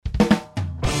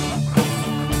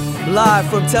Live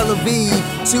from Tel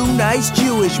Aviv, two nice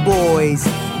Jewish boys.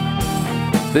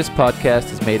 This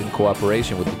podcast is made in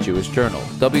cooperation with the Jewish Journal,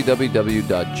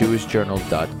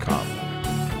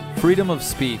 www.jewishjournal.com. Freedom of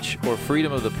speech, or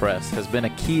freedom of the press, has been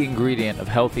a key ingredient of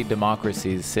healthy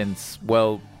democracies since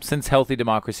healthy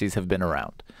democracies have been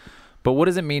around. But what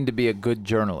does it mean to be a good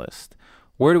journalist?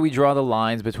 Where do we draw the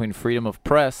lines between freedom of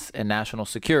press and national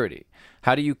security?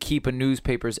 How do you keep a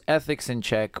newspaper's ethics in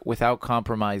check without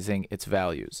compromising its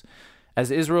values?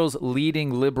 As Israel's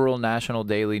leading liberal national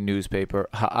daily newspaper,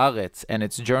 Haaretz, and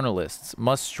its journalists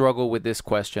must struggle with this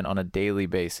question on a daily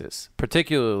basis,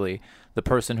 particularly the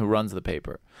person who runs the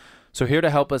paper. So here to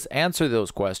help us answer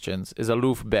those questions is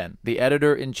Aluf Ben, the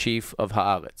editor-in-chief of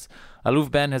Haaretz.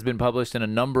 Aluf Ben has been published in a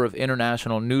number of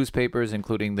international newspapers,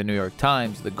 including the New York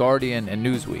Times, The Guardian, and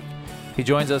Newsweek. He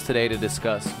joins us today to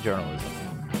discuss journalism.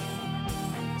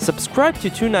 Subscribe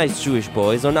to Two Nice Jewish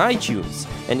Boys on iTunes.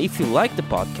 And if you like the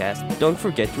podcast, don't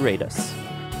forget to rate us.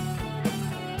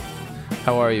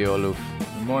 How are you, Aluf?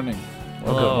 Good morning.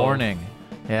 Well, good morning.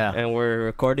 Yeah. And we're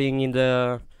recording in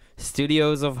the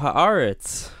studios of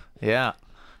Haaretz. Yeah.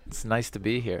 It's nice to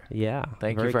be here. Yeah.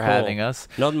 Thank you very for cool. having us.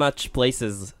 Not much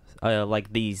places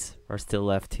like these are still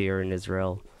left here in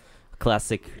Israel.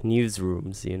 Classic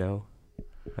newsrooms,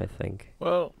 I think.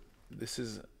 Well, this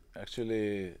is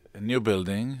actually a new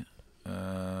building,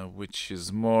 which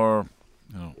is more,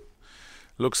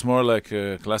 looks more like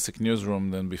a classic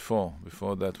newsroom than before.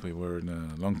 Before that, we were in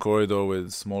a long corridor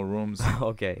with small rooms.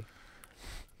 Okay.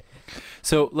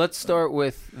 So let's start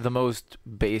with the most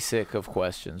basic of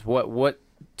questions. What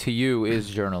to you is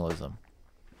journalism?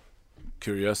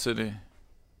 Curiosity.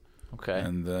 Okay.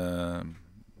 And,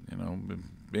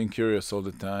 being curious all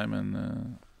the time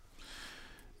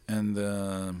and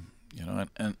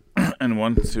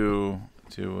want to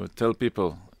tell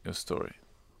people your story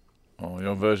or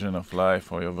your version of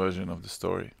life or your version of the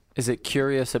story. Is it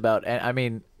curious about,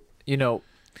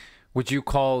 would you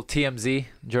call TMZ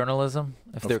journalism?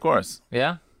 Of course.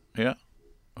 Yeah? Yeah,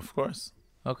 of course.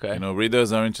 Okay.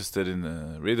 Readers are interested in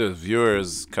readers,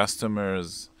 viewers,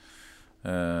 customers,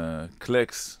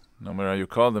 clicks, no matter how you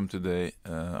call them today,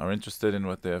 are interested in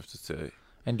what they have to say.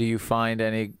 And do you find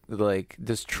any,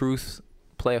 does truth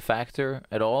play a factor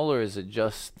at all, or is it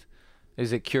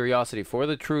curiosity for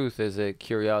the truth? Is it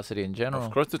curiosity in general?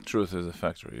 Of course the truth is a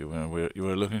factor. You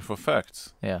were looking for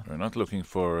facts. Yeah. We're not looking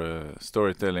for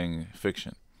storytelling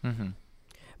fiction. Mm-hmm.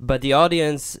 But the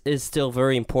audience is still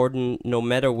very important no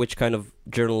matter which kind of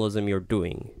journalism you're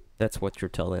doing. That's what you're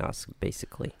telling us,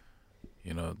 basically.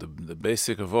 The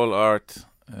basic of all art,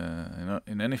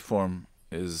 in any form,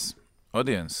 is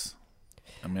audience.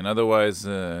 Otherwise,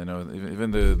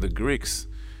 even the Greeks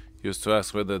used to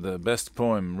ask whether the best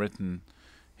poem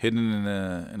hidden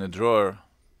in a drawer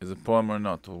is a poem or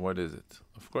not, or what is it.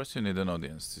 Of course you need an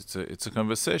audience. It's a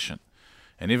conversation.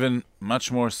 And even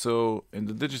much more so in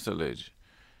the digital age.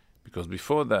 Because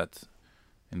before that,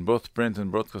 in both print and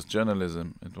broadcast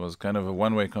journalism, it was kind of a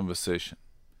one-way conversation.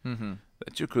 Mm-hmm.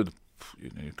 That you could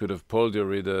have polled your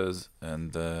readers,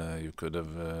 and you could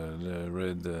have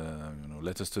read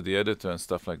letters to the editor and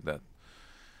stuff like that.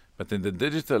 But in the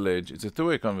digital age, it's a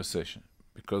two-way conversation,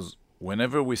 because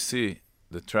whenever we see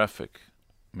the traffic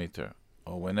meter,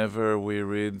 or whenever we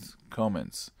read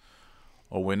comments,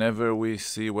 or whenever we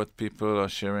see what people are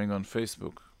sharing on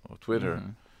Facebook or Twitter,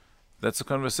 Mm-hmm. that's a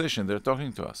conversation. They're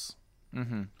talking to us.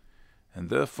 Mm-hmm. And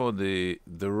therefore, the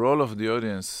role of the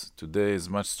audience today is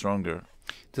much stronger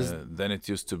than it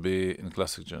used to be in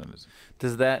classic journalism.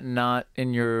 Does that not,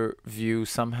 in your view,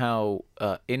 somehow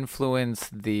influence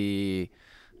the,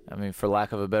 for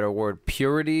lack of a better word,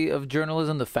 purity of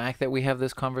journalism? The fact that we have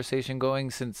this conversation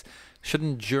going, since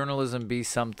shouldn't journalism be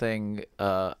something,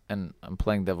 and I'm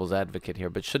playing devil's advocate here,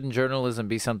 but shouldn't journalism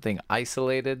be something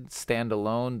isolated,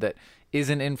 standalone, that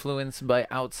isn't influenced by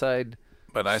outside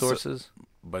sources?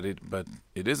 But it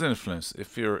is influenced.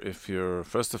 If you're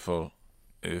first of all,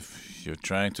 if you're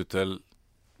trying to tell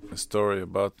a story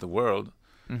about the world,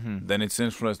 Mm-hmm. then it's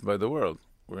influenced by the world.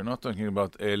 We're not talking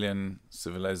about alien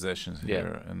civilizations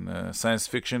here, and science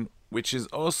fiction, which is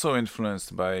also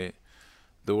influenced by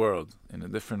the world in a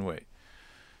different way.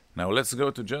 Now let's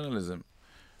go to journalism.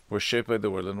 We're shaped by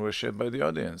the world, and we're shaped by the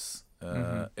audience.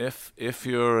 If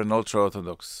you're an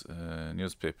ultra-Orthodox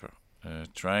newspaper,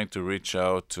 trying to reach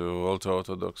out to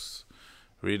ultra-Orthodox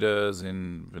readers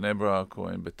in Bnei Brak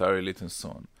or in Beitar Illit and so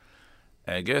on,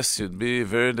 I guess you'd be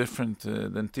very different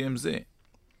than TMZ.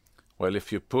 Well,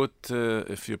 if you put the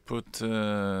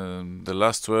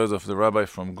last words of the rabbi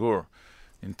from Gur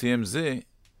in TMZ,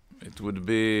 it would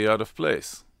be out of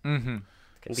place. Mm-hmm.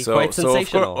 Can be quite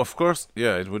sensational. Of course,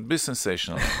 yeah, it would be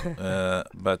sensational.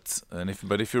 But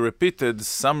if you repeated,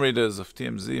 some readers of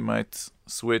TMZ might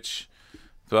switch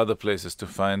to other places to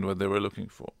find what they were looking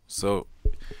for. So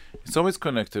it's always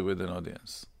connected with an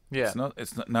audience. Yeah.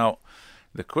 It's not now.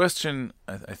 The question,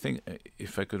 I think,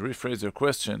 if I could rephrase your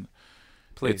question,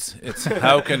 Please. it's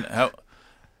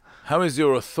how is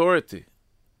your authority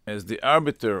as the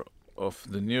arbiter of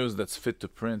the news that's fit to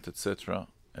print, etc.,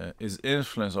 is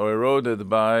influenced or eroded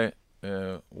by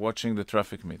watching the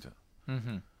traffic meter?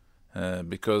 Mm-hmm.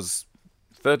 Because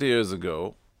 30 years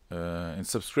ago, in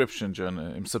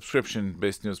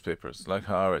subscription-based newspapers like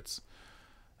Haaretz,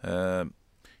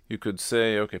 you could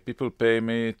say, okay, people pay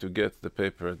me to get the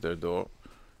paper at their door,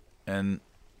 and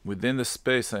within the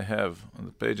space I have on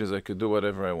the pages, I could do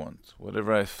whatever I want,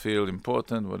 whatever I feel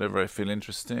important, whatever I feel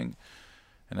interesting.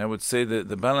 And I would say that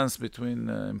the balance between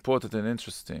important and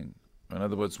interesting, in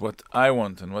other words, what I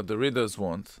want and what the readers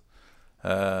want,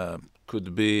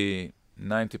 could be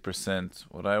 90%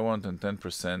 what I want and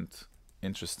 10%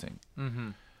 interesting. Mm-hmm.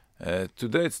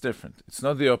 Today it's different. It's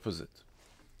not the opposite.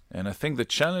 And I think the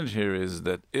challenge here is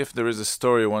that if there is a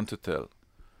story you want to tell,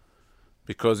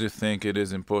 because you think it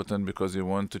is important, because you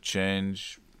want to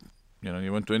change,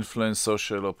 you want to influence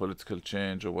social or political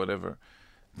change or whatever,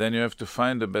 then you have to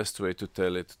find the best way to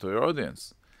tell it to your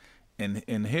audience. And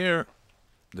in here,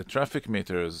 the traffic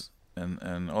meters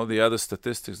and all the other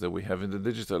statistics that we have in the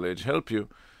digital age help you,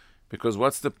 because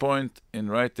what's the point in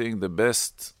writing the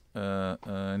best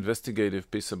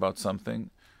investigative piece about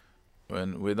something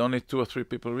when with only 2 or 3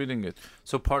 people reading it?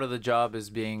 So part of the job is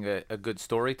being a good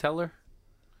storyteller?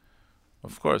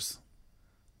 Of course.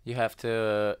 You have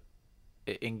to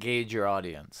engage your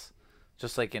audience,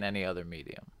 just like in any other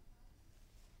medium.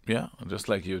 Yeah, just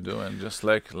like you do, and just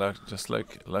like by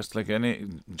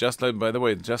the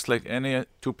way, just like any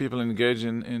 2 people engage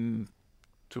in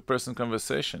 2-person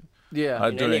conversation. Yeah.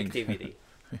 In any activity.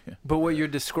 But what you're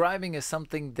describing is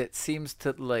something that seems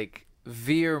to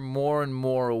veer more and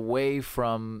more away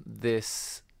from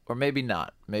this, or maybe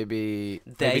not. Maybe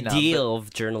The maybe ideal not,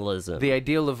 of journalism. the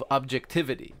ideal of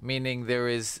objectivity, meaning there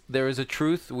is a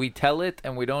truth, we tell it,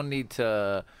 and we don't need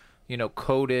to,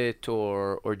 code it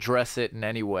or dress it in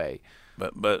any way.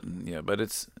 But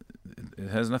it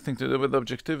has nothing to do with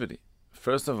objectivity.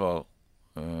 First of all,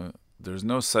 there's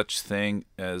no such thing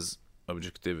as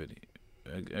objectivity.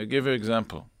 I give you an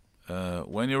example.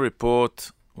 When you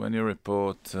report a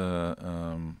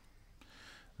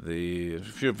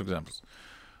few examples.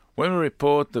 When we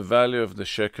report the value of the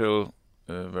shekel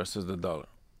versus the dollar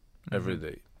every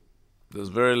day, there's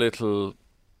very little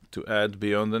to add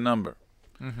beyond the number.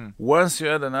 Mm-hmm. Once you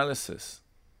add analysis,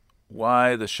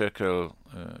 why the shekel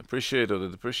appreciated or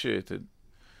depreciated,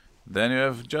 then you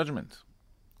have judgment.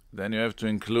 Then you have to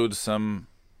include some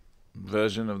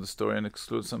version of the story and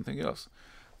exclude something else.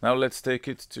 Now let's take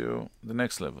it to the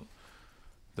next level.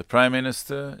 The Prime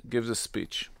Minister gives a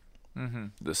speech. Mm-hmm.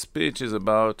 The speech is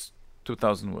about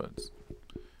 2,000 words.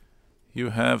 You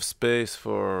have space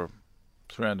for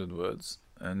 300 words,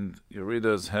 and your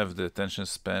readers have the attention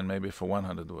span maybe for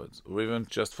 100 words, or even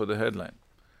just for the headline.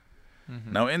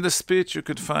 Mm-hmm. Now, in the speech, you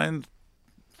could find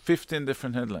 15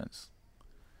 different headlines.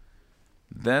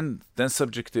 Then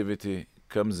subjectivity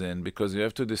comes in, because you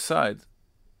have to decide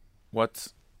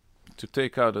what to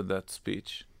take out of that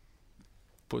speech.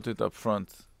 Put it up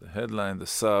front, the headline, the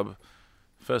sub,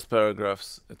 first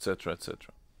paragraphs, etc.,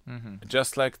 etc. Mm-hmm.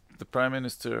 Just like the Prime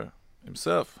Minister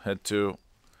himself had to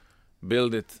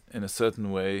build it in a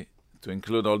certain way to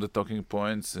include all the talking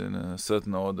points in a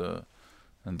certain order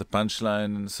and the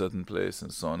punchline in a certain place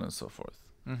and so on and so forth.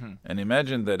 Mm-hmm. And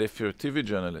imagine that if you're a TV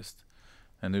journalist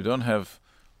and you don't have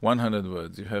 100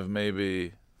 words, you have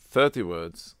maybe 30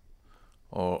 words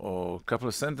or a couple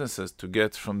of sentences to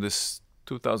get from this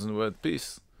 2,000 word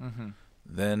piece, Mm-hmm.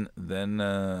 then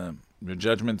your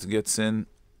judgment gets in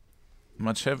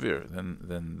much heavier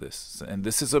than this. And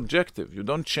this is objective. You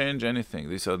don't change anything.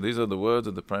 These are the words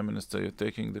of the Prime Minister. You're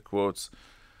taking the quotes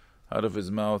out of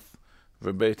his mouth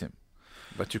verbatim.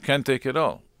 But you can't take it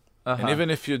all. Uh-huh. And even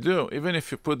if you do, even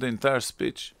if you put the entire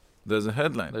speech, there's a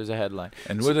headline. There's a headline.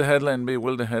 And will the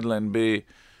headline be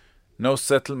no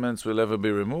settlements will ever be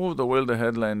removed, or will the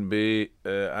headline be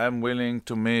I'm willing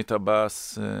to meet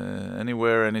Abbas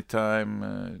anywhere, anytime,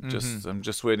 I'm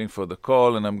just waiting for the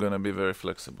call and I'm going to be very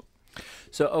flexible.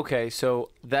 So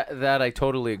that I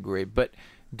totally agree. But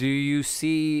do you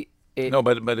see it? No,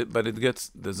 but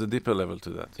there's a deeper level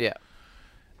to that. Yeah.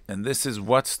 And this is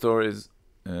what stories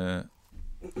do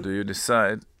you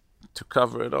decide to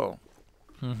cover at all.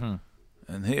 Mm-hmm.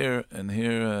 And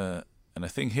I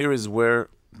think here is where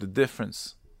the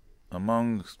difference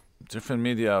among different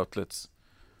media outlets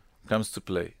comes to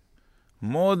play.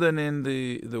 More than in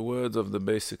the words of the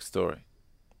basic story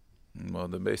or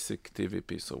the basic TV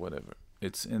piece or whatever.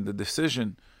 It's in the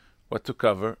decision what to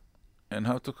cover and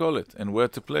how to call it and where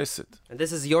to place it. And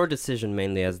this is your decision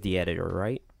mainly as the editor,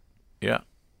 right? Yeah.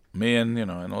 Me and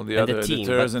and all the And other the team,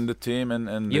 editors but and the team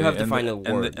and you the, have the and final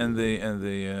the, word. and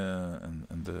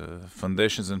the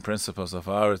foundations and principles of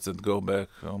ours that go back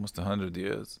almost 100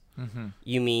 years. Mm-hmm.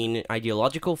 You mean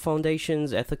ideological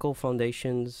foundations, ethical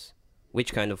foundations?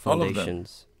 Which kind of All of them.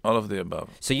 foundations? All of the above.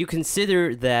 So you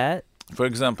consider that... For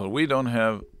example, we don't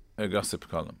have a gossip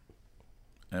column,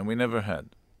 and we never had.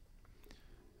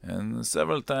 And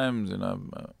several times,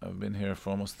 I've been here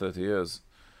for almost 30 years.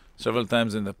 Several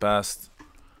times in the past,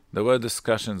 there were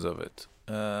discussions of it,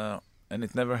 and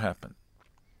it never happened.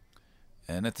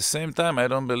 And at the same time, I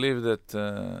don't believe that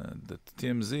that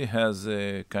TMZ has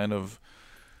a kind of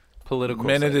Political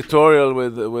main section. editorial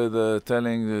with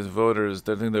telling the voters,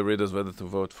 telling the readers whether to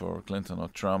vote for Clinton or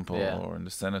Trump or in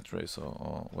the Senate race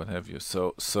or what have you.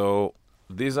 So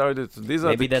these are the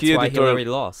Maybe that's key why editorial. Hillary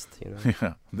lost,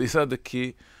 Yeah, these are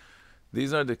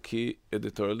the key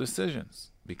editorial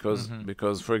decisions because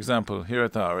for example here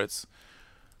at Haaretz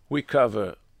we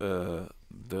cover the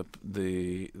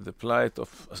plight of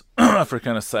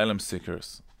African asylum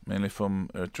seekers mainly from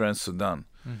Eritrea and Sudan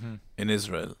in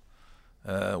Israel,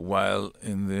 while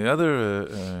in the other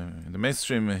in the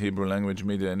mainstream Hebrew language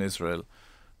media in Israel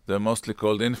they're mostly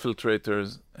called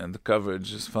infiltrators, and the coverage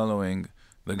is following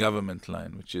the government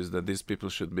line, which is that these people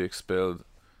should be expelled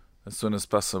as soon as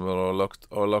possible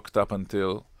or locked up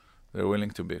until they're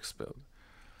willing to be expelled.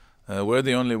 We're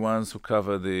the only ones who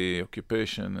cover the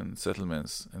occupation and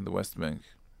settlements in the West Bank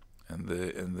and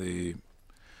the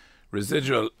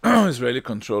residual Israeli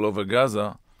control over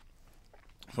Gaza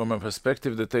from a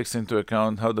perspective that takes into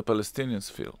account how the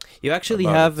Palestinians feel. You actually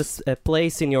about have it. a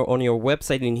place on your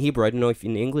website in Hebrew, I don't know if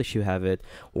in English you have it,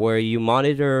 where you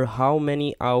monitor how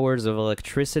many hours of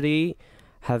electricity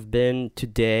have been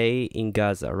today in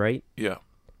Gaza, right? Yeah.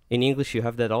 In English you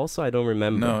have that also? I don't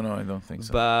remember. No, I don't think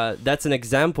so. But that's an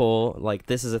example, like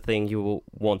this is a thing you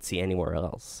won't see anywhere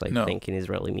else, I No. think, in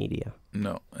Israeli media.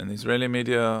 No, and Israeli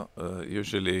media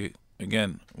usually,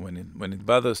 again, when it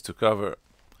bothers to cover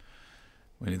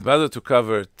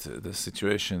the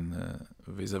situation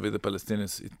vis-a-vis the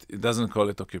Palestinians, it doesn't call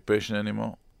it occupation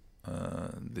anymore.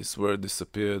 This word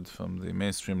disappeared from the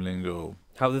mainstream lingo.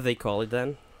 How do they call it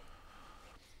then?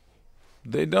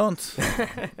 They don't.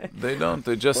 They don't.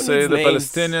 They just Who say needs the names?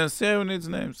 Palestinians. Yeah, who needs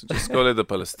names? Just call it the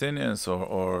Palestinians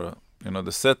or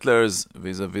the settlers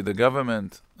vis-a-vis the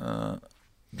government.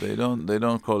 They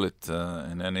don't call it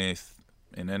in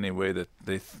any way that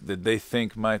they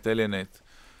think might alienate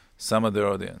some of their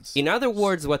audience. In other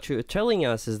words, what you're telling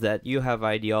us is that you have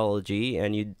ideology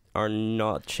and you are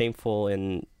not shameful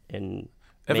in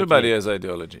Everybody making- has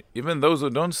ideology. Even those who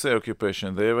don't say occupation,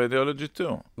 they have ideology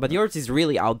too. But yours is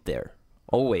really out there,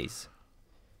 always.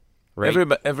 Right?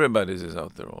 Everybody's is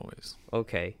out there always.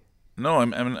 Okay. No,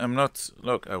 I'm not.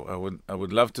 Look, I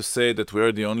would love to say that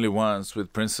we're the only ones with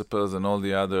principles, and all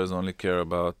the others only care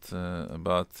about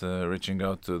reaching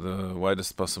out to the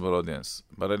widest possible audience.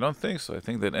 But I don't think so. I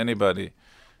think that anybody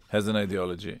has an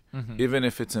ideology, even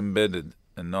if it's embedded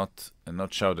and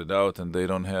not shouted out, and they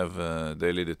don't have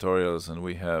daily editorials, and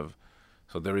we have.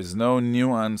 So there is no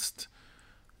nuanced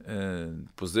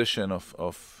position of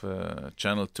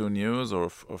Channel 2 News or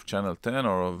of Channel 10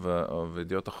 or of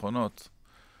Yediot Achronot.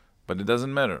 But it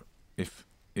doesn't matter.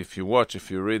 If you watch, if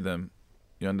you read them,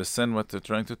 you understand what they're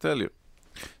trying to tell you.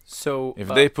 So If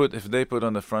they put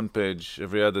on the front page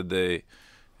every other day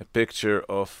a picture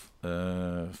of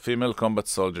female combat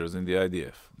soldiers in the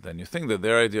IDF, then you think that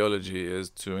their ideology is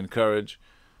to encourage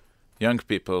young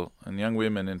people and young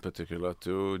women in particular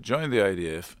to join the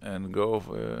IDF and go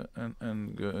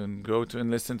and go to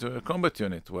enlist into a combat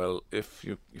unit. Well, if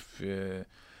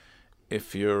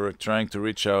you're trying to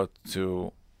reach out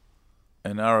to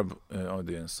an Arab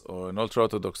audience or an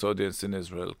ultra-Orthodox audience in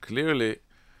Israel, clearly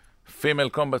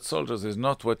female combat soldiers is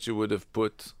not what you would have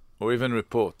put or even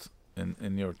report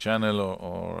in your channel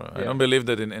or I don't believe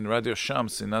that in Radio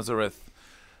Shams in Nazareth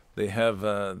they have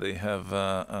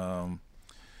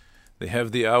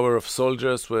the hour of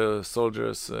soldiers where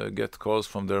soldiers get calls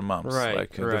from their moms, Right,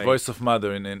 like the right. voice of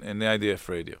mother in the IDF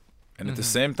radio. And at the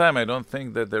same time, I don't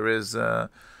think that there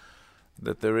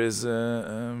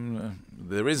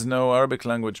is no Arabic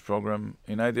language program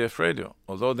in IDF radio.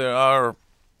 Although there are,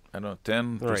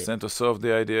 10% or so of the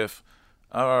IDF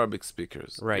are Arabic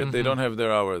speakers. Right. Yet they don't have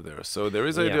their hour there. So there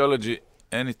is Yeah. ideology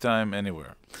anytime,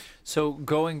 anywhere. So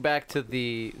going back to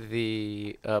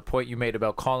the point you made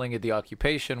about calling it the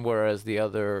occupation, whereas the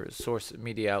other source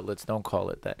media outlets don't call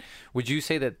it that, would you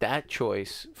say that that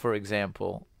choice, for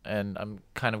example, and I'm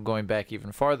kind of going back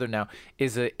even farther now,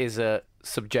 is a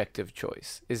subjective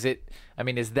choice? Is it? I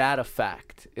mean, is that a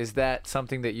fact? Is that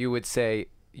something that you would say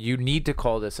you need to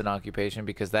call this an occupation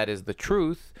because that is the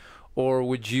truth, or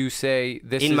would you say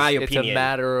this In is my it's a opinion,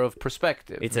 matter of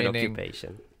perspective? It's an meaning-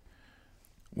 occupation.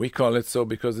 We call it so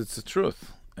because it's the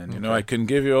truth. And, you know, Okay. I can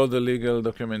give you all the legal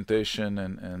documentation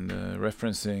and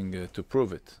referencing to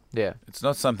prove it. Yeah. It's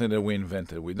not something that we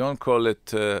invented. We don't call it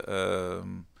the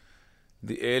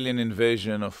alien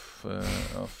invasion of I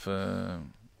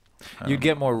You'd don't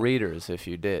get more readers if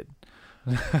you did.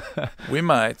 We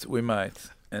might.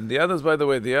 And the others, by the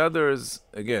way,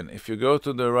 again, if you go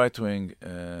to the right-wing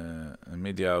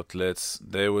media outlets,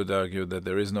 they would argue that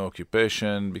there is no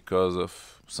occupation because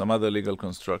of some other legal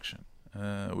construction,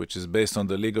 which is based on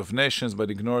the League of Nations,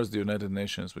 but ignores the United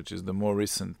Nations, which is the more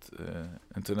recent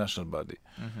international body.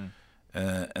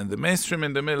 And the mainstream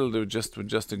in the middle would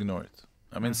just ignore it.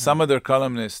 I mean, some of their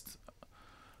columnists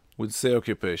would say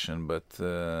occupation, but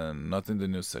not in the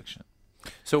news section.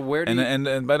 So where do you...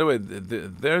 And by the way,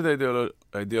 their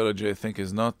ideology, I think,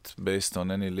 is not based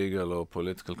on any legal or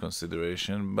political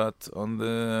consideration, but on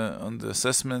the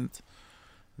assessment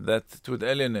that it would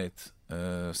alienate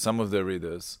some of their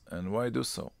readers. And why do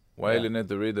so? Why alienate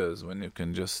the readers when you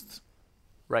can just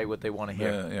write what they want to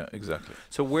hear? Yeah, exactly.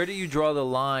 So where do you draw the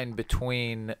line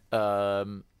between,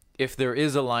 if there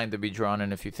is a line to be drawn,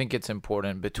 and if you think it's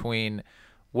important, between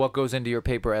what goes into your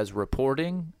paper as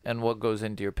reporting and what goes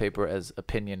into your paper as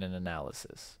opinion and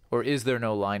analysis? Or is there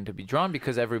no line to be drawn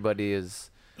because everybody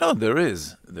is... No, there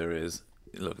is.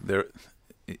 Look,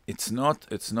 it's not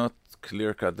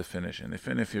clear-cut definition.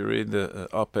 Even if you read the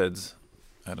op-eds,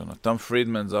 I don't know, Tom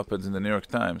Friedman's op-eds in the New York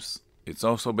Times, it's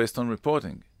also based on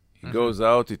reporting. He goes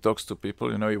out, he talks to people.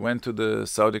 You know, he went to the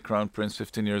Saudi Crown Prince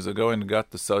 15 years ago and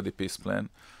got the Saudi peace plan.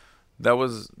 That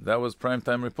was prime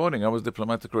time reporting. I was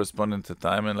diplomatic correspondent at the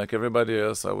time, and like everybody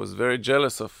else, I was very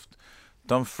jealous of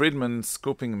Tom Friedman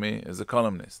scooping me as a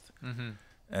columnist.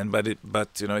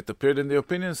 But you know, it appeared in the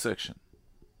opinion section,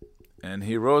 and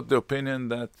he wrote the opinion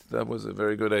that was a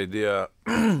very good idea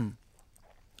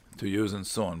to use and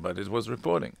so on. But it was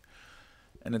reporting,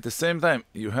 and at the same time,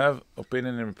 you have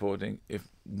opinion and reporting. If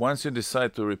once you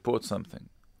decide to report something,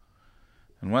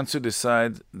 and once you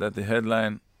decide that the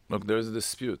headline, look, there is a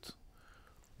dispute.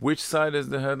 Which side is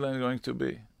the headline going to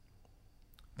be?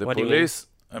 The What do you police,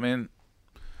 I mean,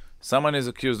 someone is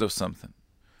accused of something.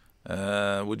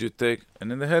 Would you take,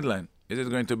 and in the headline, is it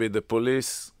going to be the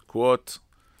police, quote,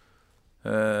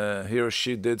 he or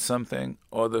she did something,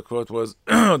 or the quote was,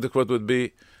 the quote would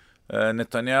be,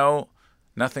 Netanyahu,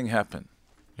 nothing happened.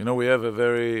 You know, we have a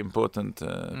very important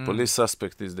police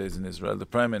suspect these days in Israel, the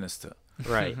prime minister.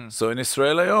 Right. So in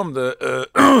Israel Hayom,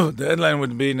 the headline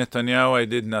would be Netanyahu, I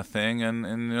did nothing, and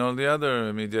in all the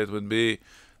other media it would be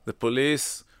the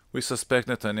police, we suspect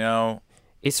Netanyahu.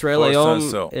 Israel Or Hayom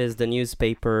so-so. is the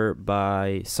newspaper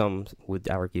by, some would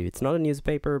argue it's not a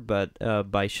newspaper, but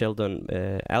by Sheldon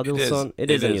Adelson. It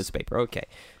is a newspaper, okay.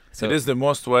 So It is the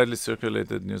most widely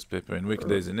circulated newspaper in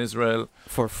weekdays in Israel.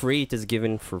 for free, it is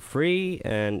given for free,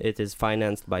 and it is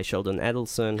financed by Sheldon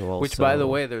Adelson, who also... Which, by the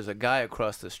way, there's a guy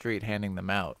across the street handing them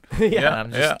out. Yeah.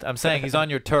 And I'm saying he's on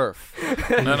your turf.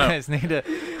 You No. guys need to...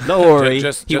 Don't worry,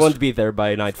 Just- he just- won't be there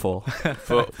by nightfall.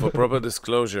 for proper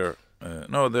disclosure,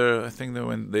 no, I think that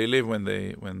when they leave, when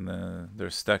their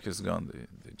stack is gone,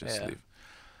 they just leave.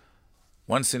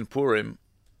 Once in Purim,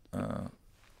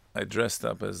 I dressed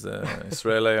up as the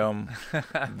Israel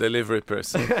Hayom delivery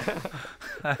person.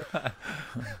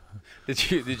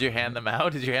 Did you hand them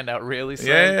out? Did you hand out really?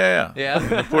 Yeah. Yeah?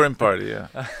 The Purim party, yeah.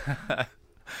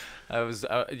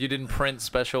 You didn't print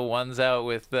special ones out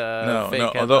with No.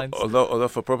 fake headlines? Although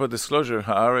for proper disclosure,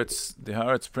 the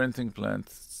Haaretz printing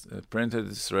plant printed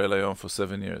Israel Hayom for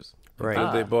 7 years. Right.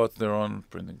 Until they bought their own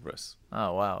printing press.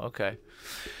 Oh, wow. Okay.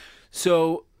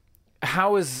 So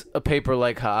how is a paper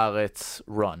like Haaretz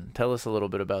run? Tell us a little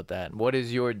bit about that. What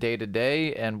is your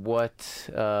day-to-day, and what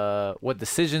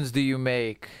decisions do you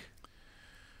make?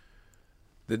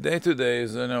 The day-to-day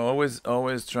is,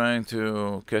 always trying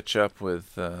to catch up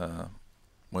with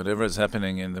whatever is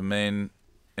happening in the main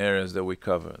areas that we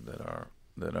cover,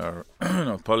 that are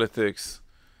politics,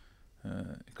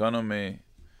 economy,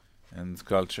 and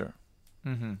culture.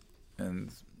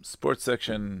 And sports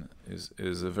section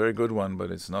is a very good one, but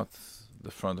it's not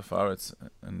the front of Haaretz,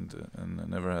 and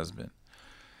never has been.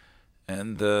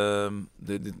 And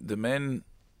the main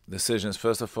decisions,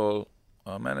 first of all,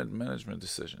 are management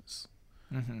decisions.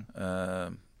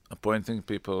 appointing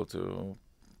people to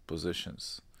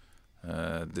positions,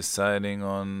 deciding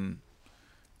on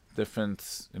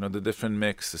the different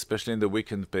mix, especially in the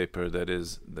weekend paper that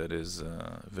is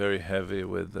very heavy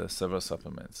with several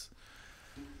supplements.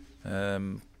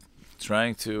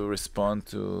 Trying to respond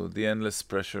to the endless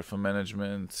pressure from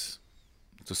management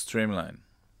to streamline.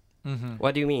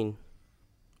 What do you mean?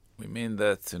 We mean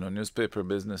that newspaper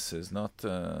business is not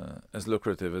as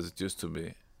lucrative as it used to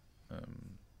be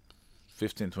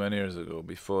 15, 20 years ago,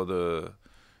 before the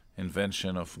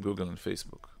invention of Google and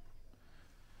Facebook,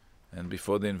 and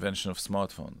before the invention of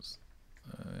smartphones.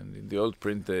 And in the old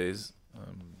print days,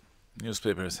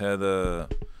 newspapers had a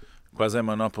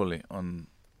quasi-monopoly on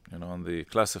the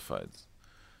classifieds.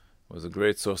 It was a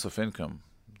great source of income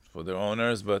for their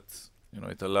owners, but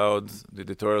it allowed the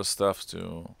editorial staff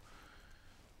to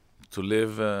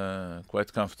live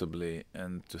quite comfortably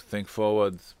and to think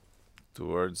forward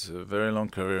towards a very long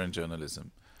career in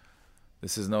journalism.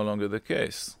 This is no longer the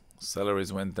case.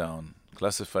 Salaries went down.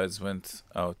 Classifieds went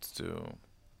out to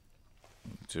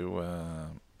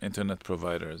internet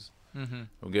providers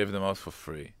who gave them out for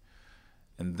free.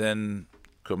 And then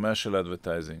commercial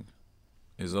advertising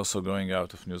is also going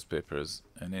out of newspapers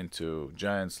and into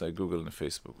giants like Google and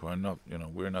Facebook, who are not,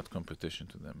 we're not competition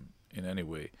to them in any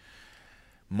way.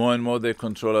 More and more they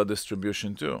control our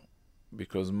distribution too,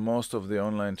 because most of the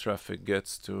online traffic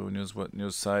gets to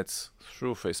news sites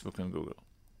through Facebook and Google.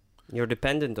 You're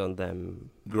dependent on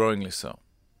them. Growingly so.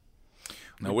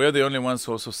 Now, we're the only ones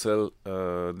who also sell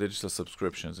digital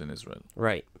subscriptions in Israel.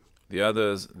 Right. The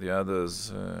others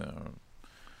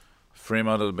free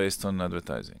model based on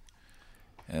advertising.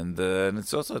 And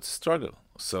it's also a struggle.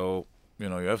 So, you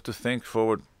have to think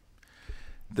forward.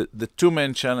 The two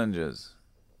main challenges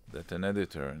that an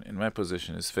editor in my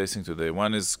position is facing today,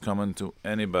 one is common to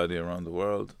anybody around the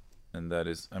world, and that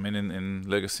is, in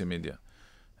legacy media,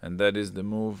 and that is the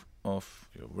move of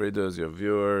your readers, your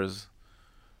viewers,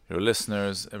 your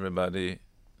listeners, everybody,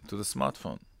 to the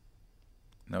smartphone.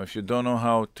 Now, if you don't know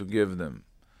how to give them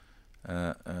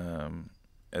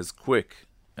as quick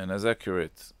and as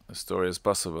accurate a story as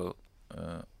possible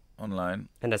online,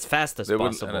 and as fast as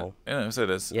possible,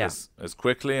 as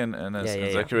quickly and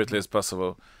as accurately as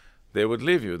possible, they would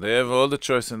leave you. They have all the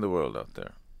choice in the world out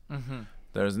there.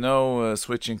 There's no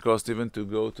switching cost even to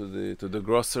go to the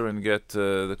grocer and get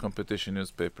the competition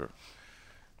newspaper.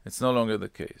 It's no longer the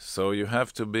case. So you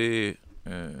have to be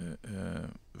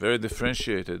very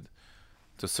differentiated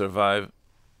to survive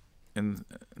in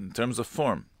terms of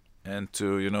form, and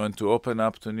to open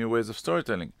up to new ways of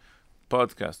storytelling,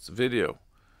 podcasts, video.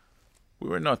 We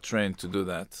were not trained to do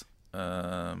that.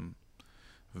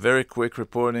 Very quick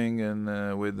reporting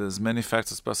and with as many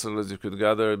facts as possible as you could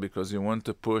gather, because you want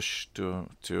to push to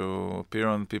appear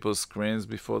on people's screens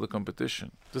before the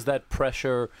competition. Does that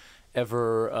pressure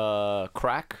ever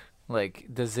crack? Like,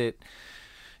 does it...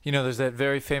 there's that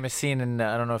very famous scene in,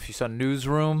 I don't know if you saw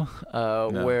Newsroom,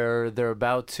 where they're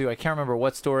about to, I can't remember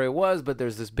what story it was, but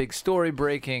there's this big story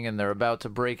breaking and they're about to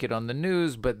break it on the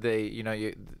news, but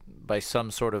they, by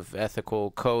some sort of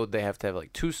ethical code, they have to have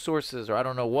like two sources, or I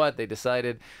don't know what, they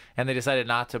decided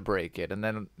not to break it. And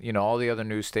then, all the other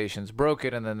news stations broke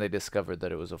it, and then they discovered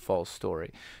that it was a false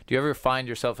story. Do you ever find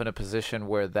yourself in a position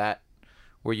where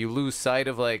you lose sight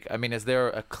of, is there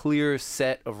a clear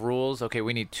set of rules? Okay,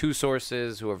 we need two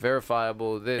sources who are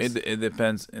verifiable. It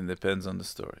depends on the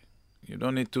story. You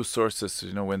don't need two sources.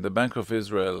 When the Bank of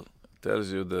Israel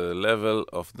tells you the level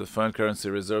of the foreign currency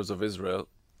reserves of Israel,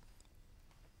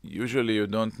 usually you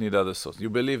don't need other sources. You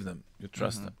believe them. You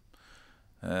trust them.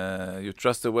 You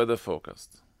trust the weather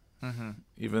forecast.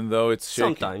 Even though it's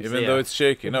shaky. Sometimes, though it's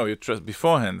shaky. No, you trust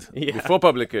beforehand, before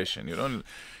publication. You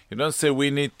don't say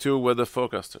we need two weather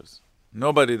forecasters.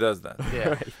 Nobody does that.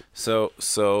 Right.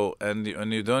 So and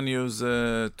you don't use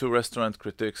two restaurant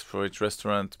critics for each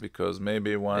restaurant, because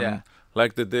maybe one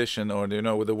liked the dish, and or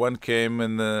the one came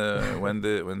and when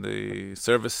the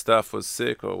service staff was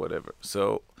sick or whatever.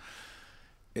 So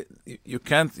you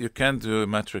can't do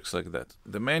metrics like that.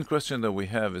 The main question that we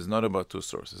have is not about two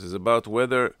sources. It's about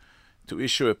whether to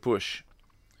issue a push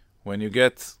when you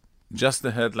get just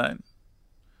the headline.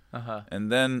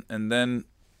 And then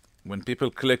when people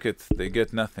click it, they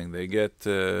get nothing. They get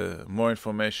more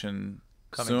information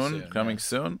coming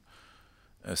soon.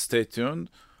 Stay tuned,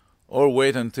 or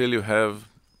wait until you have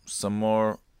some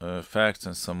more facts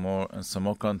and some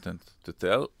more content to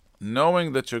tell,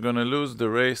 knowing that you're going to lose the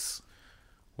race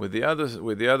with the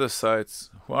other sites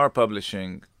who are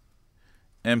publishing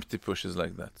empty pushes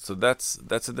like that. So that's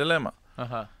a dilemma.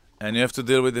 And you have to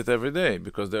deal with it every day,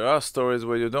 because there are stories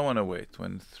where you don't want to wait.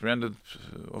 When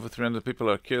over 300 people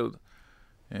are killed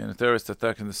in a terrorist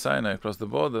attack in the Sinai across the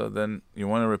border, then you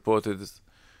want to report it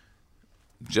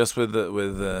just with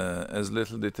as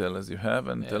little detail as you have,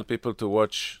 and tell people to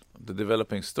watch the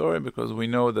developing story, because we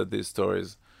know that these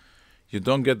stories, you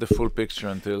don't get the full picture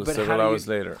until several hours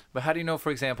later. But how do you know,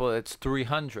 for example, it's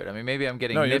 300? I mean, maybe I'm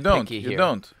getting no, nitpicky you here.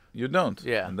 You don't.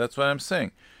 Yeah. And that's what I'm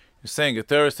saying. You're saying a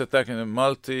terrorist attack in a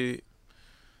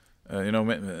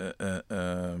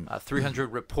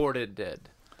 300 reported dead,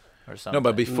 or something. No,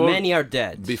 but before Many are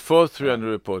dead. Before 300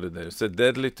 reported dead, it's a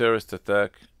deadly terrorist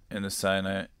attack in the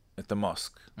Sinai at the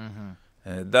mosque.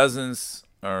 Dozens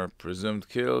are presumed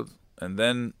killed, and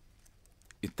then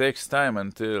it takes time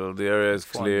until the area is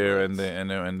clear and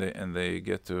they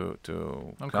get to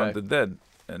count the dead.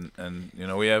 And you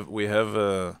know, we have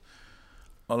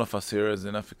all of us here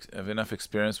have enough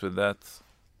experience with that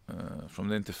from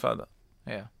the Intifada.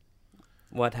 Yeah.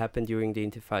 What happened during the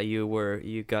Intifada?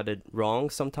 You got it wrong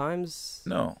sometimes?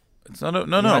 No, it's not.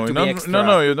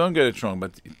 You don't get it wrong.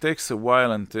 But it takes a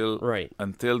while until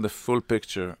the full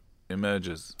picture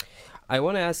emerges. I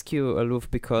want to ask you, Aluf,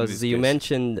 because you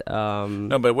mentioned.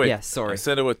 No, but wait. Yeah, sorry. I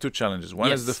said there were two challenges.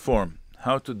 One is the form,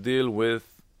 how to deal with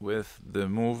the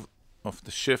move of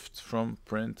the shift from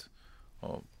print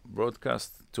or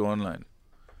broadcast to online,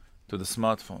 to the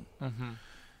smartphone.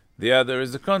 The other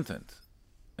is the content.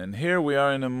 And here we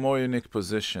are in a more unique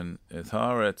position at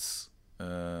Haaretz.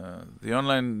 The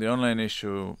online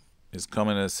issue is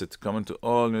common to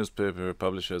all newspaper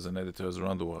publishers and editors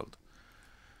around the world.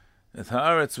 At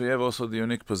Haaretz, we have also the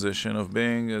unique position of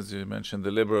being, as you mentioned,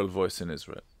 the liberal voice in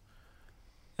Israel,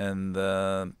 and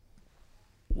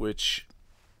which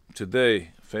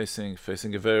today, facing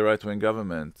a very right-wing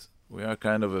government, we are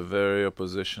kind of a very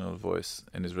oppositional voice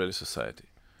in Israeli society.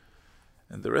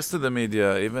 And the rest of the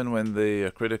media, even when they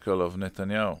are critical of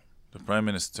Netanyahu, the prime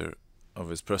minister, of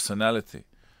his personality,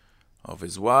 of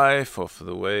his wife, of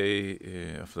the way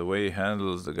he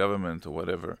handles the government or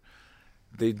whatever,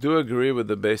 they do agree with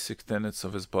the basic tenets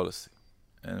of his policy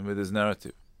and with his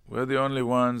narrative. We're the only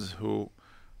ones who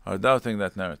are doubting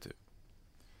that narrative,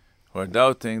 who are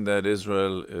doubting that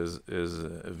Israel is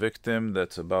a victim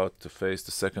that's about to face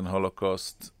the second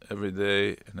Holocaust every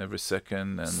day and every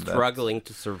second, and struggling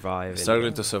to survive,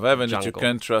 and that you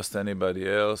can't trust anybody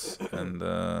else, and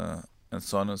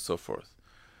so on and so forth.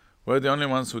 We're the only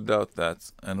ones who doubt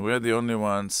that, and we're the only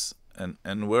ones,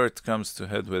 and where it comes to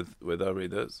head with our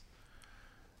readers.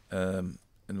 And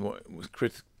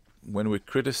when we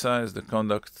criticize the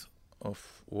conduct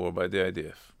of war by the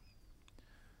IDF,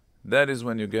 that is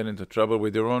when you get into trouble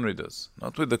with your own readers,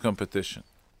 not with the competition.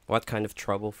 What kind of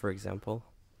trouble, for example?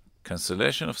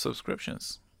 Cancellation of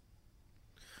subscriptions.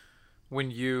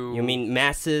 When you mean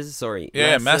masses? Sorry.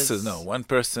 Yeah, masses. No, one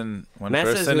person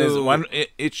is one.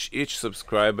 Each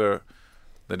subscriber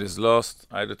that is lost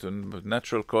either to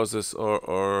natural causes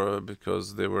or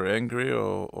because they were angry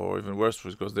or even worse,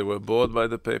 because they were bored by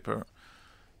the paper,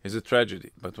 is a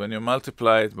tragedy. But when you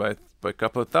multiply it by a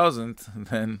couple of thousand,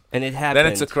 then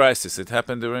it's a crisis. It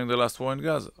happened during the last war in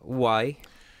Gaza. Why?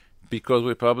 Because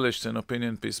we published an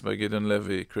opinion piece by Gideon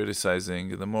Levy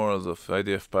criticizing the morals of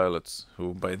IDF pilots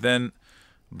who by then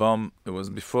it was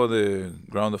before the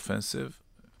ground offensive.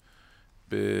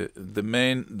 The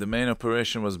main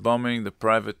operation was bombing the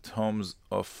private homes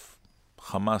of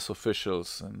Hamas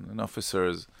officials and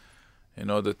officers in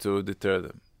order to deter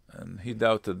them. And he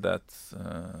doubted that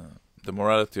the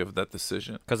morality of that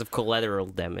decision because of collateral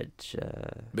damage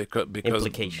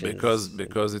implications.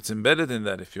 Because it's embedded in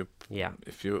that. If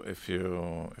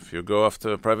you go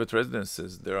after private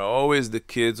residences, there are always the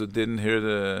kids who didn't hear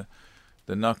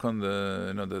the knock on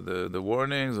the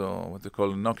warnings, or what they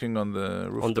call knocking on the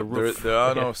roof. On the roof. There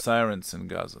are no sirens in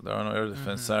Gaza. There are no air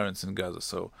defense sirens in Gaza.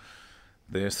 So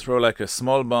they throw like a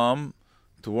small bomb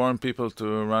to warn people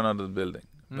to run out of the building.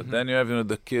 But then you have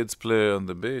the kids playing on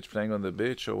the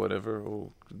beach or whatever,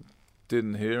 who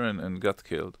didn't hear and got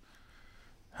killed.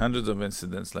 Hundreds of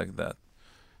incidents like that,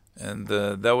 and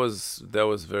that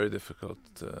was very difficult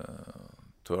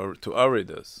to our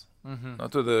readers.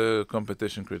 Not to the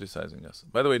competition criticizing us.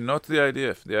 By the way, not the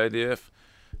IDF. The IDF,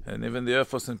 and even the Air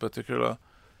Force in particular,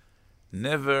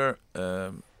 never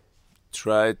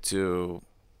tried to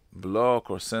block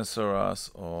or censor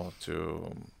us or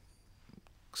to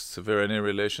sever any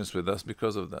relations with us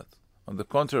because of that. On the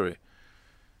contrary,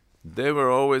 they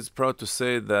were always proud to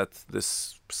say that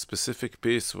this specific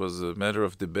piece was a matter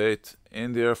of debate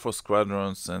in the Air Force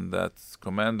squadrons, and that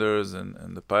commanders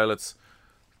and the pilots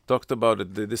talked about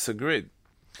it. They disagreed.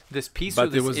 This piece,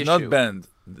 but it was not banned.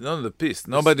 Not the piece.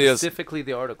 Nobody else. Specifically,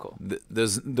 the article.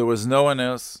 There was no one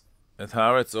else at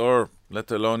Haaretz, or let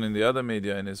alone in the other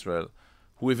media in Israel,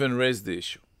 who even raised the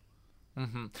issue.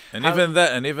 Mm-hmm. And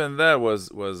even that was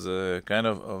kind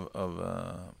of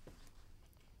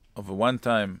a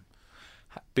one-time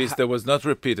piece that was not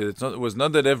repeated. It was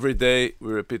not that every day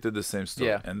we repeated the same story.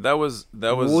 Yeah. And that was.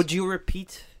 Would you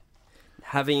repeat,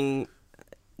 having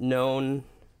known?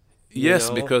 Yes,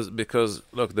 know? because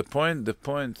look, the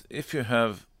point. If you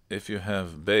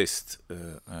have based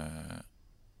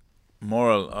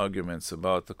moral arguments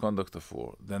about the conduct of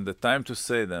war, then the time to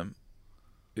say them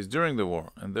is during the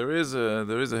war. And there is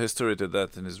a history to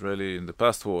that in the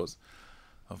past wars,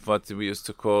 of what we used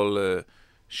to call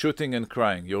shooting and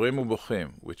crying, yorim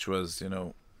ubochim, which was,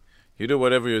 you do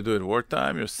whatever you do at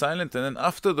wartime, you're silent, and then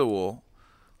after the war,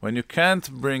 when you can't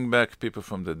bring back people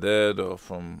from the dead or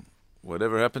from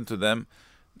whatever happened to them,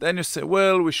 then you say,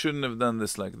 well, we shouldn't have done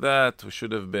this like that, we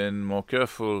should have been more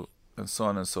careful, and so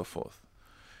on and so forth.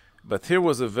 But here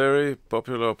was a very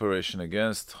popular operation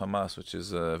against Hamas, which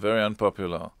is a very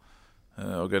unpopular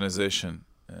organization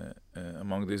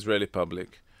among the Israeli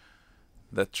public,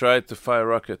 that tried to fire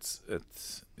rockets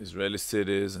at Israeli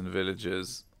cities and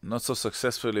villages, not so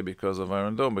successfully because of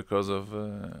Iron Dome, because of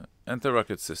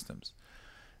anti-rocket systems.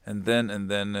 And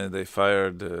then they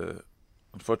fired,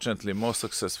 unfortunately, more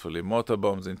successfully, mortar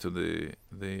bombs into the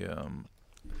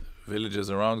villages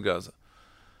around Gaza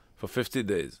for 50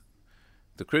 days.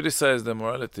 To criticize the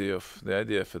morality of the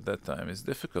IDF at that time is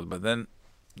difficult, but then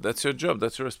that's your job,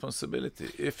 that's your responsibility.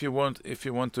 If you want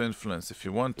to influence,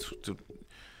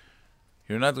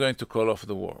 you're not going to call off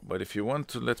the war, but if you want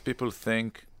to let people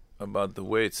think about the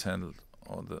way it's handled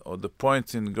or the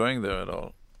point in going there at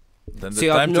all, then the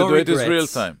time to do it is real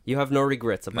time. You have no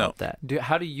regrets about that.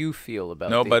 How do you feel about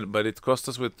No, but it cost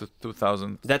us with the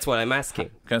 2,000 That's what I'm asking.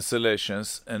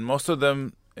 cancellations, and most of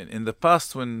them in the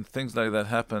past, when things like that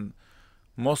happen,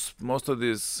 most of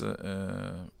these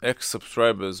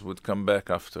ex-subscribers would come back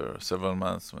after several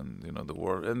months when the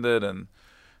war ended and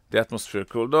the atmosphere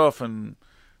cooled off and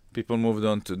people moved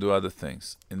on to do other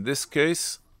things. In this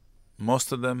case,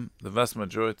 most of them, the vast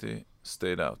majority,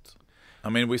 stayed out. I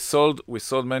mean, we sold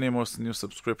many more new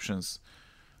subscriptions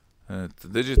to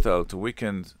digital, to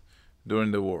weekend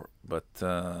during the war, but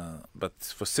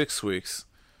for 6 weeks,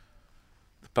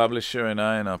 the publisher and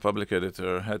I and our public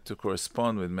editor had to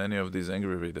correspond with many of these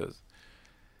angry readers.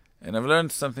 And I've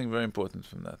learned something very important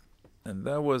from that, and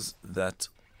that was that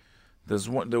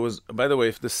there was, by the way,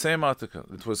 if the same article,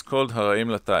 it was called Haraim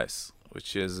Latais,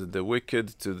 which is the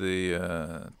wicked to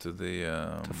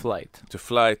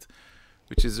flight,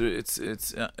 which is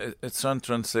it's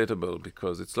untranslatable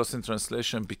because it's lost in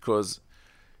translation because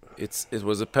it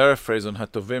was a paraphrase on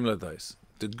Hatovim Latais,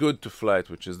 the good to flight,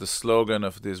 which is the slogan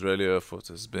of the Israeli Air Force,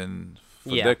 has been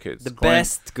for decades. The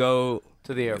best go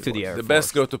to the Air Force. The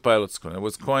best go to pilot school. It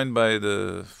was coined by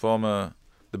the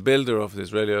builder of the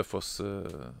Israeli Air Force,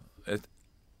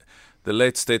 the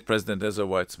late state president Ezra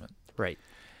Weizmann. Right.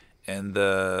 And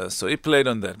so he played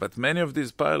on that. But many of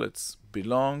these pilots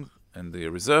belong, and the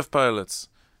reserve pilots,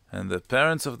 and the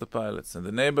parents of the pilots, and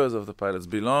the neighbors of the pilots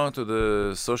belong to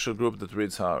the social group that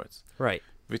reads Haaretz. Right.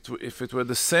 If it were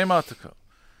the same article,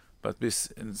 but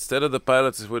instead of the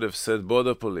pilots, it would have said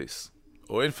border police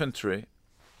or infantry,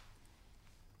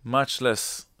 much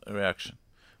less reaction.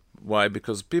 Why?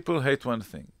 Because people hate one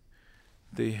thing.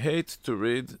 They hate to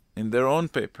read in their own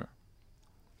paper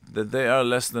that they are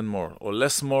less than moral, or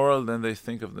less moral than they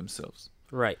think of themselves.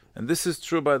 Right. And this is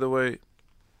true, by the way,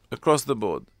 across the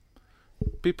board.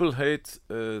 People hate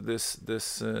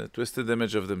this twisted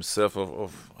image of themselves,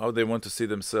 of how they want to see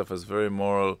themselves as very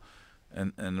moral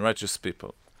and righteous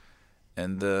people.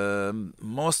 And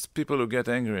most people who get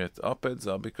angry at op-eds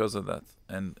are because of that.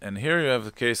 And here you have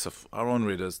a case of our own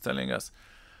readers telling us,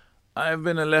 I've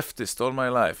been a leftist all my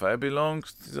life. I belong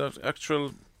to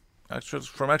actual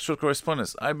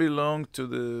correspondence. I belong to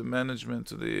the management,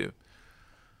 to the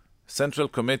Central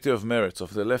Committee of Merits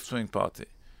of the left-wing party.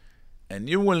 And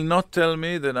you will not tell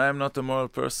me that I am not a moral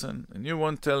person, and you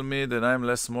won't tell me that I am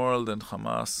less moral than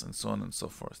Hamas, and so on and so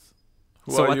forth.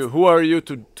 Who are you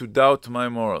to doubt my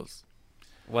morals?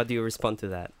 What do you respond to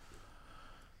that?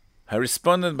 I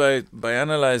responded by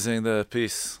analyzing the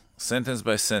piece, sentence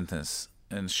by sentence,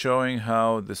 and showing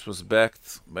how this was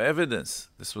backed by evidence.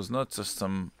 This was not just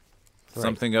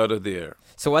something out of the air.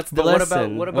 So what's the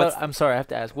lesson? What about I'm sorry, I have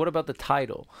to ask. What about the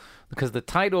title? Because the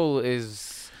title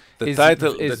is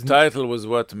the title was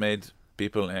what made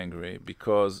people angry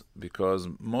because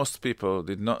most people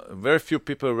did not. Very few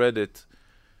people read it.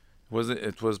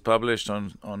 It was published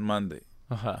on Monday,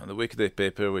 on the weekday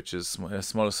paper, which is a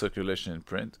smaller circulation in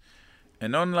print,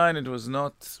 and online it was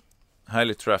not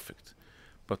highly trafficked.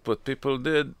 But what people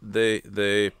did,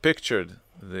 they pictured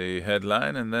the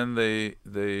headline, and then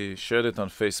they shared it on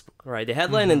Facebook. Right, the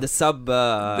headline and the sub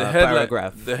The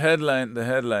paragraph.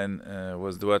 headline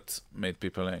was what made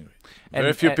people angry. And-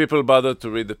 Very few and- people bothered to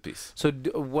read the piece. So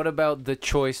what about the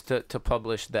choice to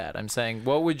publish that? I'm saying,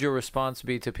 what would your response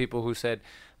be to people who said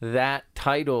that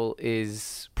title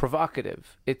is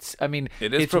provocative? It is it's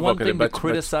one provocative, thing to but-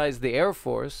 criticize the Air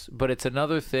Force, but it's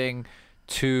another thing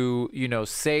to,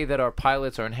 say that our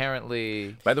pilots are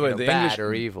inherently By the way, the bad English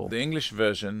or evil. The English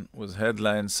version was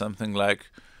headlined something like,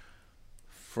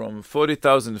 "From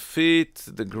 40,000 feet,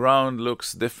 the ground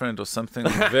looks different," or something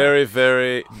very,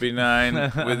 very benign,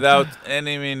 without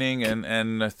any meaning.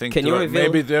 And I think Can you reveal-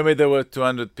 maybe there were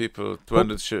 200 people,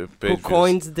 200 Who pages.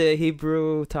 coined the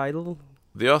Hebrew title?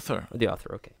 The author. The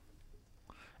author, okay.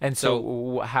 And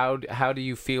so, how do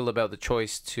you feel about the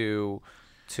choice to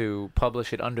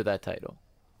publish it under that title?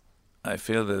 I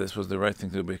feel that this was the right thing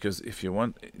to do, because if you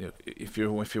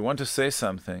want to say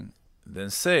something, then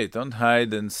say it. Don't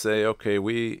hide and say, okay,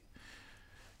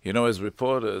 as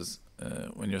reporters,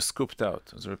 when you're scooped out,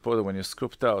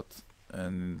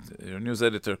 and your news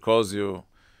editor calls you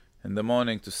in the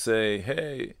morning to say,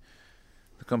 hey,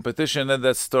 the competition had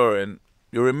that story, and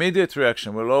your immediate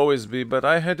reaction will always be, but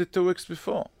I had it 2 weeks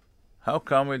before. How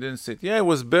come we didn't see it? Yeah, it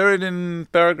was buried in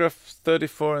paragraph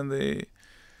 34 in the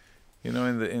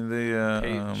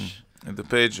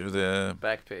page of the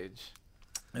Back page.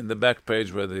 in the back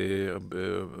page where the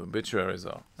obituaries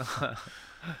are.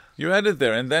 You had it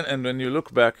there, and when you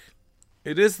look back,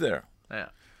 it is there. Yeah.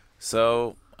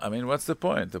 So what's the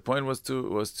point? The point was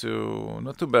to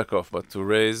not to back off, but to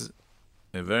raise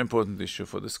a very important issue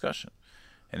for discussion.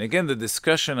 And again, the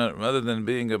discussion, rather than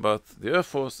being about the Air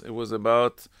Force, it was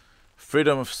about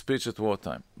freedom of speech at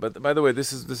wartime. But by the way,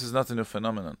 this is not a new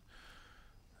phenomenon.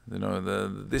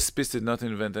 This piece did not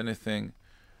invent anything.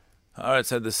 Haaretz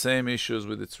had the same issues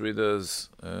with its readers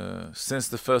since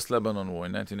the first Lebanon War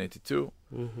in 1982,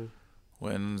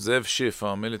 when Zev Schiff,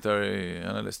 our military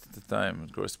analyst at the time,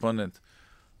 correspondent,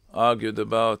 argued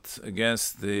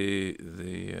against the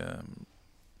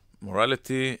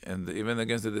morality and even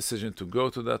against the decision to go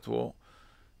to that war.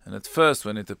 And at first,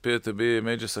 when it appeared to be a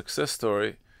major success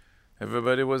story,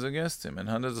 everybody was against him, and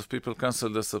hundreds of people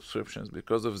canceled their subscriptions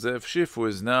because of Zev Schiff, who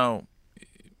is now...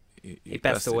 He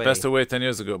passed away. He passed away 10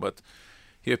 years ago, but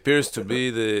he appears to be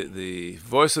the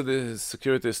voice of the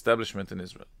security establishment in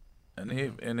Israel.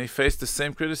 And he faced the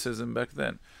same criticism back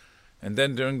then. And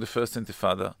then during the first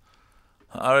Intifada,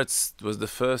 Haaretz was the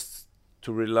first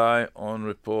to rely on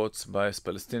reports by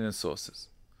Palestinian sources,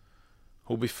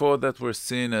 who before that were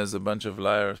seen as a bunch of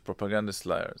liars, propagandist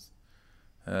liars.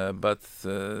 But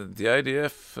the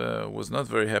IDF was not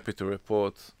very happy to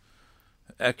report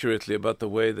accurately about the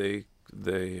way they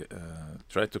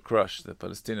tried to crush the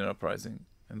Palestinian uprising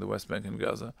in the West Bank and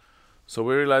Gaza. So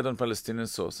we relied on Palestinian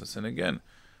sources. And again,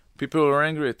 people were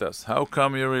angry at us. How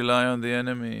come you rely on the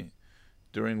enemy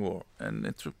during war? And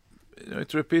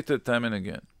it repeated time and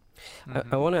again.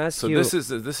 I want to ask So you...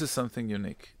 this is something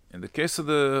unique. In the case of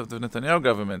the Netanyahu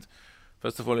government,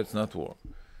 first of all, it's not war.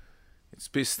 It's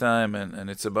peacetime, and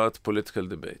it's about political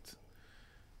debate.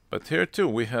 But here too,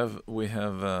 we have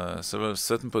several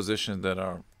certain positions that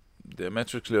are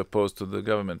diametrically opposed to the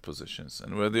government positions,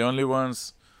 and we're the only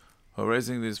ones who are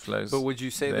raising these flags. But would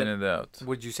you say day in and out.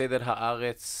 Would you say that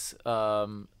Haaretz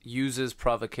uses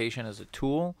provocation as a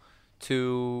tool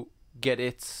to get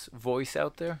its voice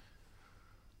out there?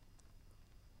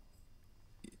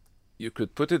 You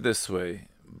could put it this way,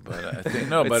 but I think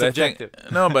Subjective.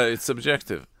 But it's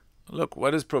subjective. Look,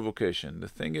 what is provocation? The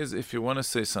thing is, if you want to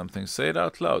say something, say it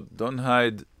out loud. Don't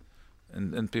hide,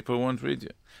 and people won't read you.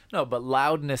 No, but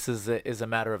loudness is a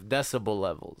matter of decibel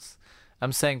levels.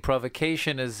 I'm saying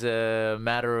provocation is a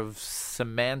matter of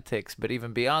semantics, but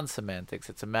even beyond semantics,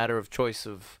 it's a matter of choice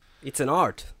of... It's an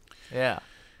art. Yeah.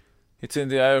 It's in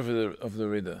the eye of the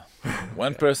reader.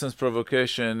 One person's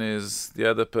provocation is the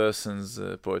other person's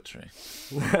poetry.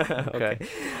 Okay.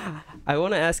 I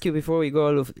want to ask you before we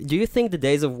go, do you think the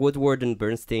days of Woodward and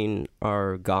Bernstein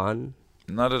are gone?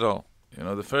 Not at all.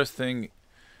 The first thing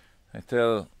I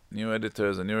tell new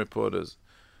editors and new reporters,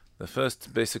 the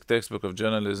first basic textbook of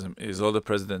journalism is All the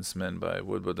President's Men by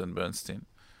Woodward and Bernstein.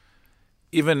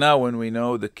 Even now, when we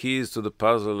know the keys to the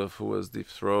puzzle of who was Deep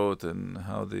Throat and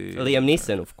how the Liam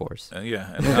Neeson, of course.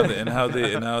 And how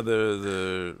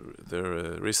their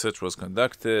research was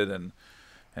conducted, and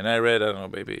I read, I don't know,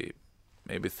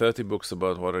 maybe 30 books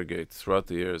about Watergate throughout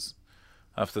the years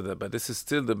after that. But this is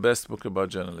still the best book about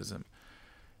journalism.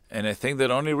 And I think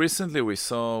that only recently we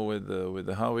saw with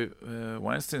the Harvey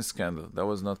Weinstein scandal, that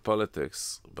was not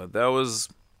politics, but that was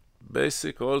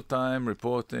basic old-time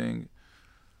reporting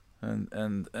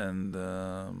and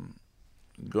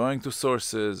going to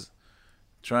sources,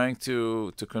 trying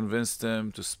to convince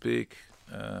them to speak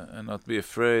and not be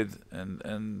afraid,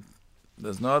 and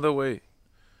there's no other way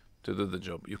to do the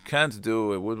job. You can't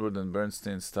do a Woodward and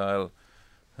Bernstein style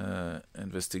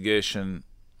investigation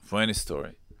for any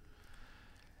story.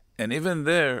 And even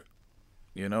there,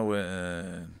 you know,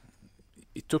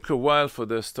 it took a while for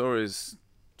their stories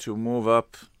to move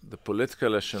up the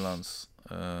political echelons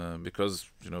because,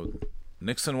 you know,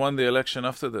 Nixon won the election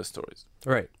after their stories.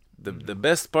 Right. The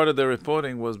best part of the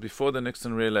reporting was before the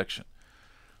Nixon re-election.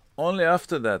 Only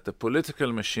after that, the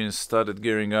political machines started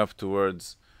gearing up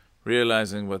towards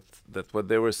realizing that what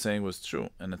they were saying was true.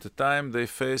 And at the time, they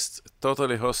faced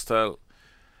totally hostile.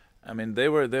 I mean, they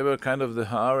were kind of the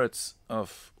Haaretz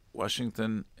of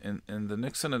Washington in the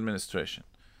Nixon administration.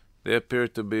 They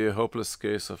appeared to be a hopeless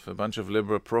case of a bunch of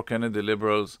pro-Kennedy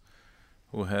liberals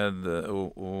who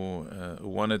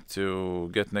wanted to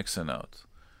get Nixon out,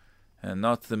 and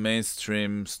not the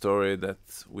mainstream story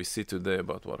that we see today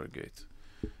about Watergate.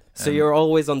 So you're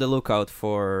always on the lookout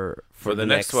for the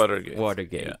next Watergate.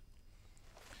 Watergate. Yeah.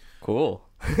 Cool.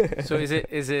 So is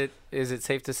it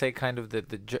safe to say kind of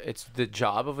it's the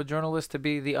job of a journalist to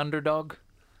be the underdog?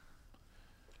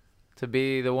 To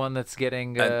be the one that's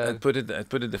getting I'd put it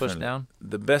differently. pushed down?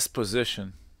 The best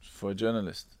position for a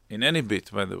journalist, in any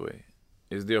beat, by the way,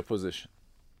 is the opposition.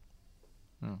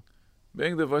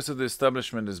 Being the voice of the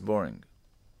establishment is boring.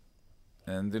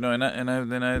 And you know, and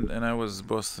I was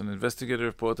both an investigative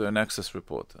reporter and access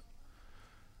reporter.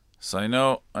 So I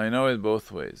know it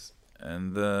both ways.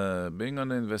 And being on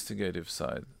the investigative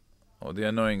side, or the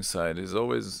annoying side, is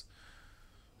always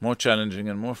more challenging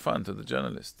and more fun to the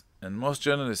journalist. And most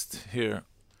journalists here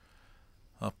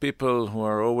are people who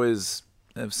are always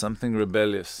have something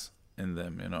rebellious in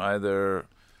them. You know, either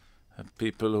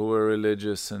people who were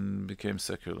religious and became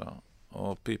secular,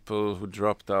 or people who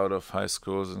dropped out of high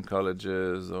schools and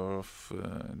colleges, or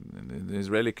in the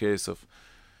Israeli case of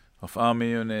army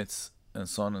units, and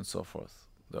so on and so forth.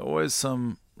 There's always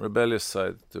some rebellious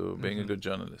side to being a good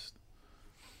journalist.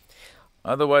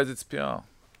 Otherwise, it's PR.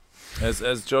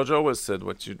 As George Orwell said,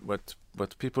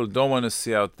 what people don't want to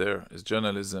see out there is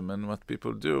journalism, and what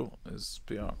people do is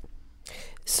PR.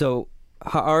 So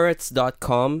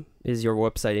Haaretz.com is your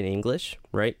website in English,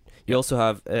 right? You also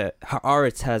have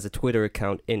Haaretz has a Twitter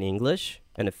account in English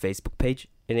and a Facebook page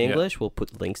in English. We'll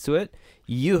put links to it.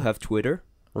 You have Twitter,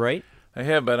 right? I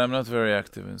have, but I'm not very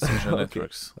active in social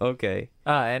networks. Okay.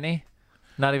 Any?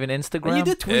 Not even Instagram? You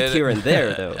did tweet here and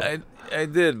there, though. I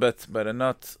did, but I'm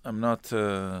not.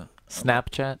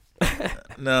 Snapchat?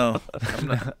 No,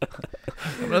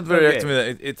 I'm not very active in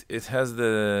that. It has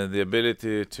the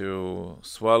ability to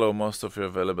swallow most of your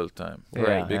available time.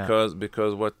 Right.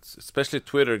 Because what especially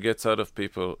Twitter gets out of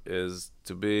people is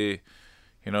to be,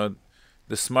 you know,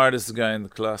 the smartest guy in the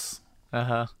class.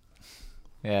 Yeah.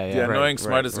 The annoying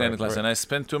smartest guy in the class. And I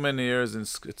spent too many years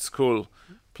at school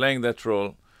playing that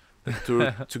role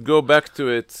to go back to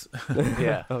it.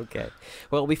 Yeah. Okay.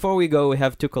 Well, before we go, we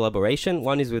have two collaboration.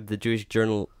 One is with the Jewish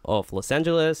Journal of Los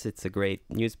Angeles. It's a great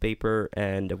newspaper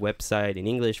and a website in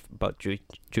English about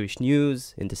Jewish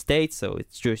news in the States. So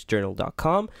it's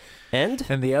jewishjournal.com. And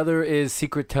the other is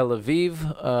Secret Tel Aviv,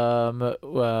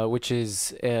 which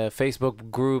is a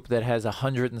Facebook group that has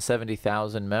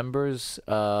 170,000 members.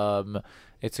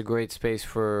 It's a great space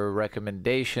for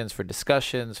recommendations, for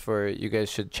discussions, you guys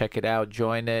should check it out,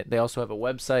 join it. They also have a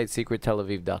website,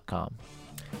 secrettelaviv.com.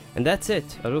 And that's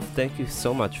it. Aruf, thank you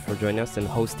so much for joining us and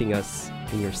hosting us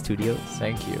in your studios.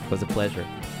 Thank you. It was a pleasure.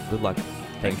 Good luck.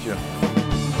 Thank you.